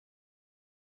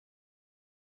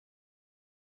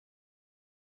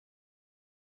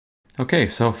Okay,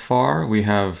 so far we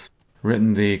have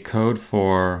written the code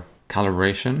for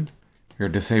calibration. We're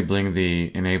disabling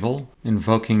the enable,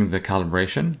 invoking the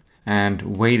calibration,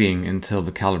 and waiting until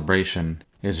the calibration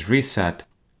is reset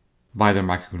by the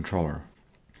microcontroller.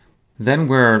 Then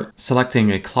we're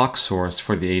selecting a clock source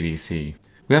for the ADC.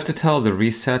 We have to tell the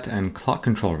reset and clock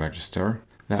control register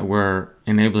that we're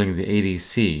enabling the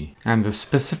ADC, and the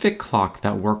specific clock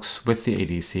that works with the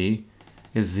ADC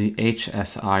is the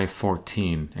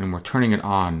HSI14, and we're turning it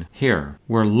on here.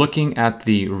 We're looking at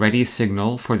the ready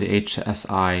signal for the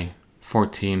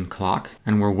HSI14 clock,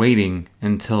 and we're waiting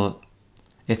until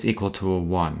it's equal to a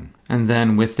 1. And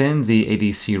then within the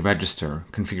ADC register,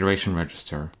 configuration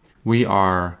register, we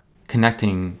are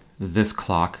connecting this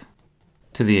clock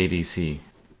to the ADC.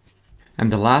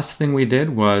 And the last thing we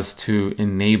did was to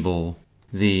enable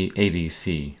the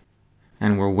ADC.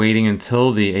 And we're waiting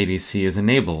until the ADC is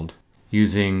enabled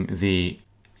using the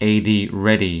AD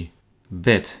ready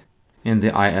bit in the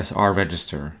ISR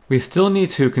register. We still need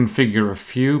to configure a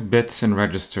few bits and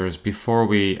registers before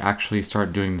we actually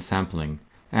start doing the sampling.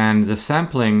 And the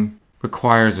sampling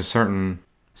requires a certain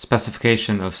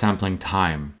specification of sampling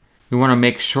time. We want to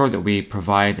make sure that we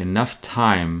provide enough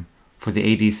time for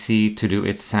the ADC to do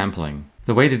its sampling.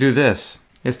 The way to do this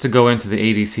is to go into the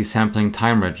ADC sampling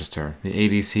time register, the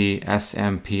ADC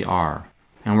SMPR.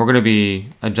 And we're going to be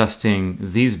adjusting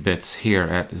these bits here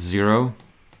at 0,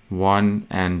 1,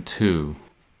 and 2.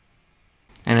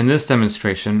 And in this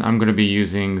demonstration, I'm going to be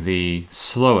using the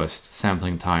slowest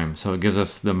sampling time. So it gives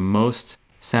us the most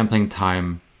sampling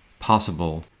time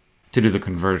possible to do the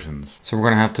conversions. So we're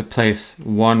going to have to place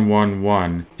 1, 1,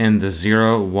 1 in the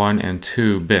 0, 1, and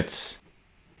 2 bits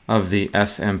of the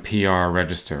SMPR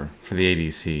register for the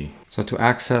ADC. So to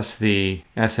access the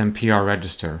SMPR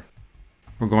register,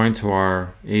 we're going to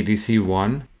our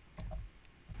ADC1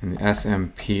 and the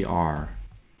SMPR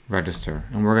register.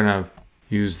 And we're going to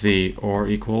use the OR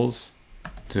equals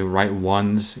to write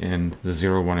 1s in the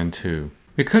 0, 1, and 2.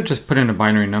 We could just put in a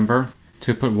binary number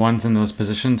to put 1s in those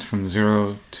positions from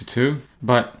 0 to 2,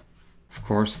 but of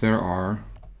course there are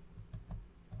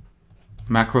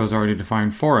macros already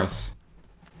defined for us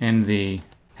in the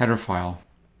header file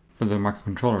for the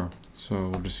microcontroller. So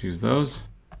we'll just use those.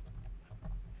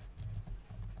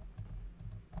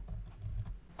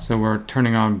 So we're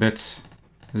turning on bits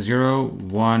 0,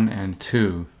 1, and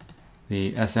 2,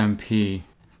 the SMP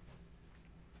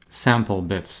sample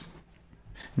bits.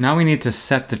 Now we need to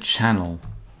set the channel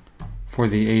for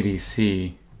the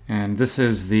ADC, and this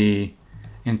is the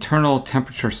internal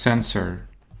temperature sensor,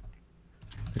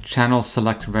 the channel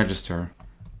select register.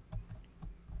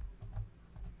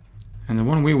 And the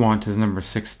one we want is number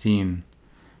 16,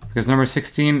 because number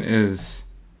 16 is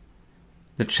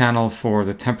the channel for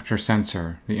the temperature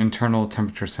sensor, the internal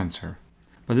temperature sensor.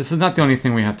 But this is not the only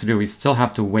thing we have to do. We still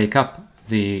have to wake up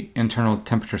the internal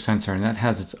temperature sensor, and that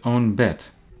has its own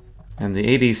bit. And the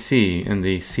ADC in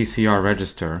the CCR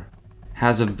register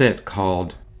has a bit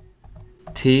called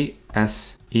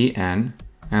TSEN,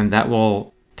 and that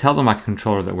will tell the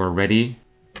microcontroller that we're ready,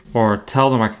 or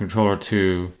tell the microcontroller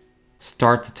to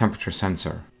start the temperature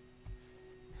sensor.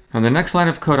 Now the next line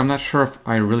of code, I'm not sure if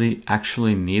I really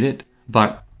actually need it,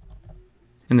 but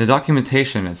in the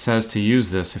documentation it says to use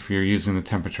this if you're using the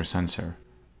temperature sensor.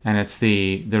 And it's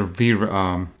the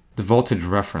voltage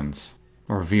reference,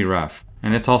 or VREF.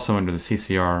 And it's also under the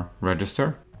CCR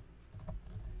register.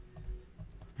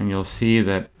 And you'll see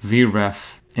that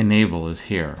VREF enable is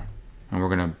here. And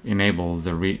we're going to enable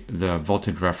the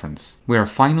voltage reference. We are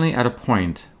finally at a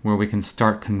point where we can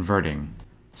start converting.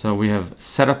 So we have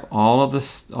set up all of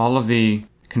the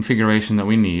configuration that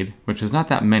we need, which is not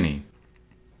that many.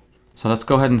 So let's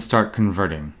go ahead and start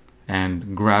converting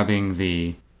and grabbing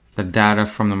the data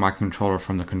from the microcontroller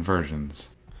from the conversions.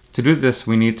 To do this,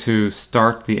 we need to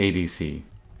start the ADC.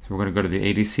 So we're going to go to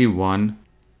the ADC1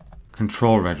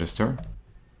 control register,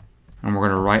 and we're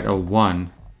going to write a 1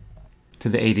 to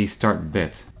the AD start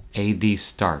bit, AD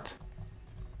start.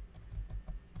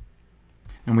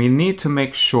 And we need to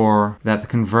make sure that the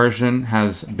conversion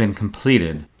has been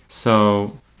completed.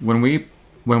 So when we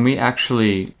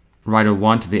actually write a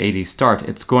 1 to the AD start,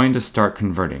 it's going to start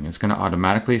converting. It's going to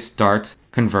automatically start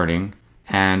converting,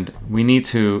 and we need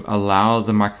to allow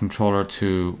the microcontroller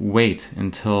to wait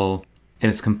until it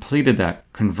has completed that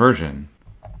conversion.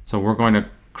 So we're going to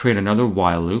create another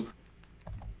while loop,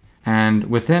 and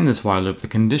within this while loop, the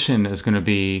condition is going to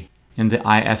be in the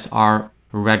ISR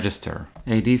register.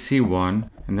 ADC1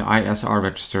 and the ISR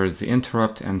register is the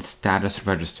interrupt and status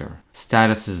register.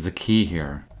 Status is the key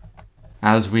here.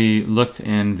 As we looked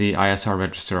in the ISR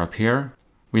register up here,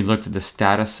 we looked at the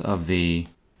status of the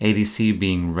ADC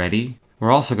being ready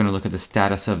we're also going to look at the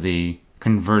status of the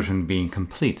conversion being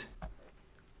complete.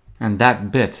 And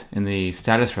that bit in the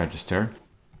status register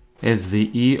is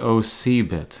the EOC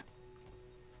bit,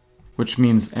 which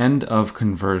means end of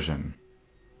conversion.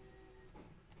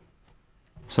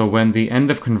 So when the end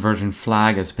of conversion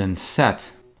flag has been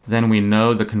set, then we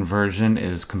know the conversion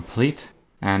is complete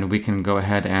and we can go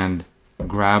ahead and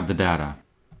grab the data.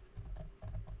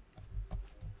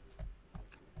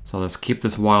 So let's keep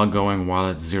this while going while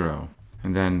it's 0,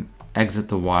 and then exit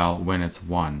the while when it's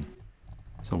 1.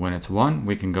 So when it's 1,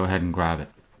 we can go ahead and grab it.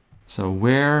 So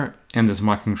where in this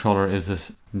microcontroller is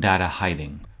this data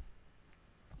hiding?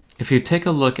 If you take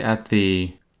a look at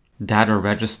the data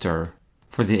register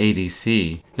for the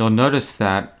ADC, you'll notice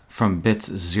that from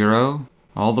bits 0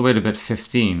 all the way to bit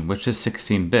 15, which is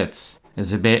 16 bits,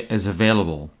 is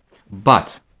available.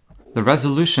 But the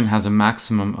resolution has a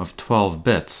maximum of 12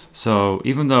 bits. So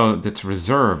even though it's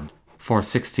reserved for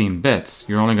 16 bits,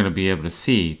 you're only going to be able to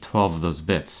see 12 of those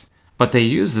bits. But they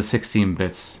use the 16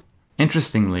 bits,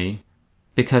 interestingly,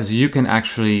 because you can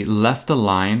actually left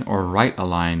align or right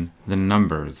align the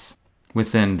numbers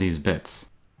within these bits.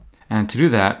 And to do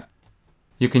that,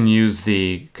 you can use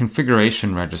the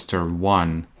configuration register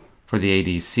 1 for the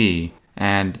ADC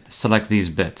and select these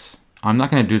bits. I'm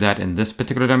not going to do that in this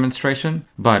particular demonstration,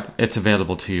 but it's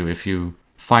available to you if you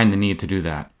find the need to do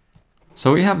that.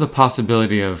 So we have the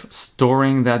possibility of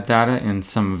storing that data in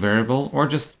some variable or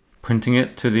just printing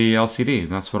it to the LCD.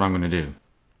 That's what I'm going to do.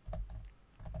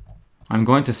 I'm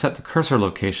going to set the cursor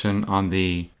location on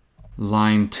the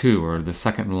line 2, or the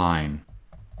second line.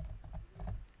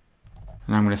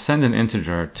 And I'm going to send an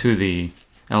integer to the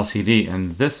LCD,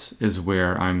 and this is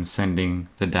where I'm sending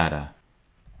the data.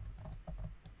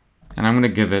 And I'm going to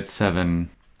give it 7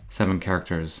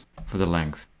 characters for the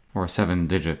length, or 7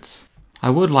 digits. I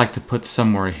would like to put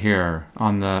somewhere here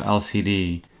on the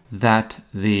LCD that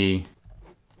the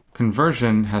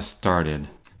conversion has started,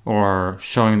 or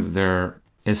showing that there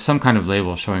is some kind of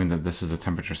label showing that this is a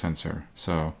temperature sensor.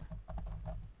 So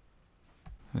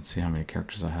let's see how many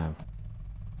characters I have.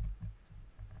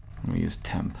 I'm going to use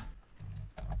temp.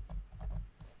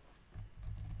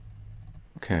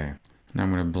 Okay, now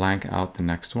I'm going to blank out the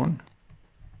next one.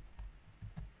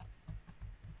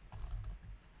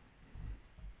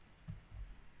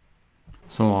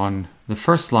 So on the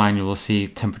first line you will see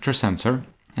temperature sensor,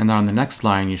 and then on the next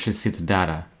line you should see the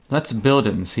data. Let's build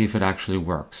it and see if it actually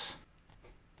works.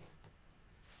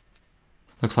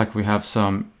 Looks like we have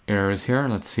some errors here.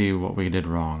 Let's see what we did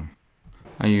wrong.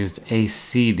 I used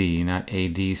ACD, not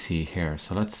ADC here.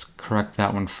 So let's correct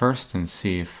that one first and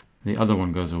see if the other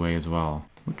one goes away as well.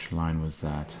 Which line was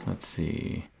that? Let's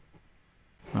see.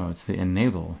 Oh, it's the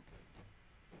enable.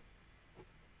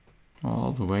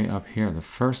 All the way up here, the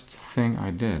first thing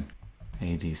I did.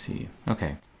 ADC.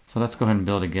 Okay, so let's go ahead and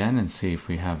build again and see if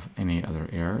we have any other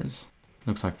errors.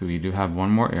 Looks like we do have one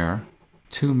more error.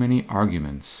 Too many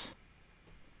arguments.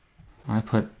 I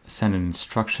put send an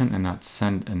instruction and not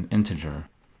send an integer.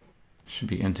 Should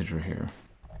be integer here.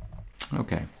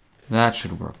 Okay, that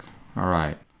should work. All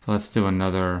right, so let's do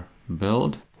another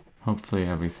build. Hopefully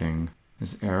everything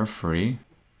is error-free.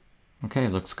 Okay,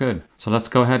 looks good. So let's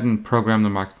go ahead and program the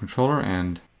microcontroller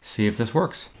and see if this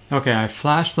works. Okay, I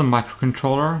flashed the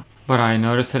microcontroller, but I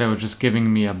noticed that it was just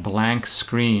giving me a blank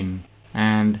screen.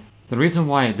 And the reason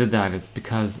why it did that is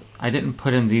because I didn't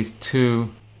put in these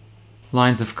 2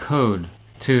 lines of code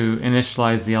to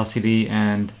initialize the LCD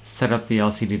and set up the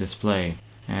LCD display.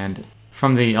 And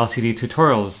from the LCD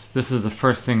tutorials, this is the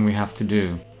first thing we have to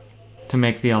do to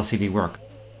make the LCD work.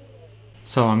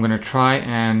 So I'm going to try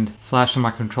and flash the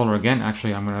microcontroller again.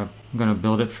 Actually, I'm going to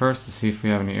build it first to see if we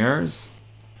have any errors.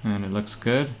 And it looks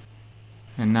good.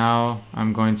 And now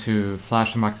I'm going to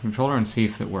flash the microcontroller and see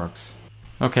if it works.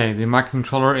 Okay, the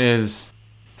microcontroller is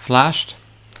flashed,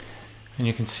 and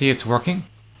you can see it's working.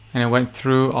 And it went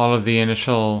through all of the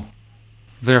initial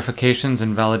verifications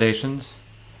and validations.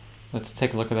 Let's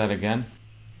take a look at that again.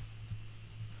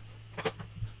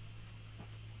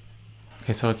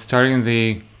 Okay, so it's starting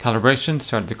the calibration,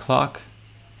 started the clock,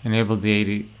 enabled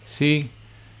the ADC,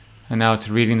 and now it's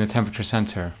reading the temperature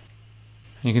sensor.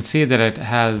 And you can see that it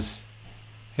has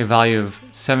a value of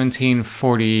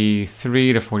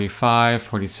 1743 to 45,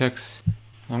 46.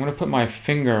 I'm going to put my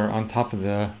finger on top of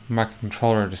the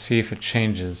microcontroller to see if it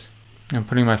changes. I'm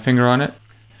putting my finger on it,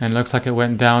 and it looks like it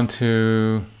went down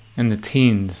to in the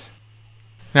teens.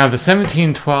 Now the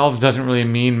 1712 doesn't really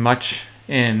mean much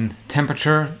in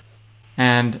temperature,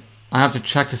 and I have to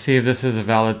check to see if this is a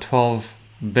valid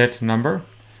 12-bit number.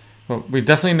 But we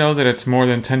definitely know that it's more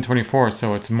than 1024,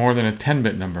 so it's more than a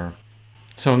 10-bit number.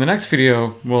 So in the next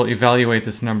video, we'll evaluate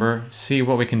this number, see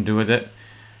what we can do with it,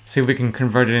 see if we can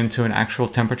convert it into an actual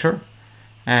temperature,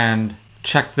 and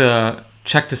check to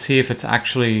see if it's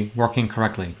actually working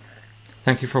correctly.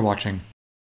 Thank you for watching.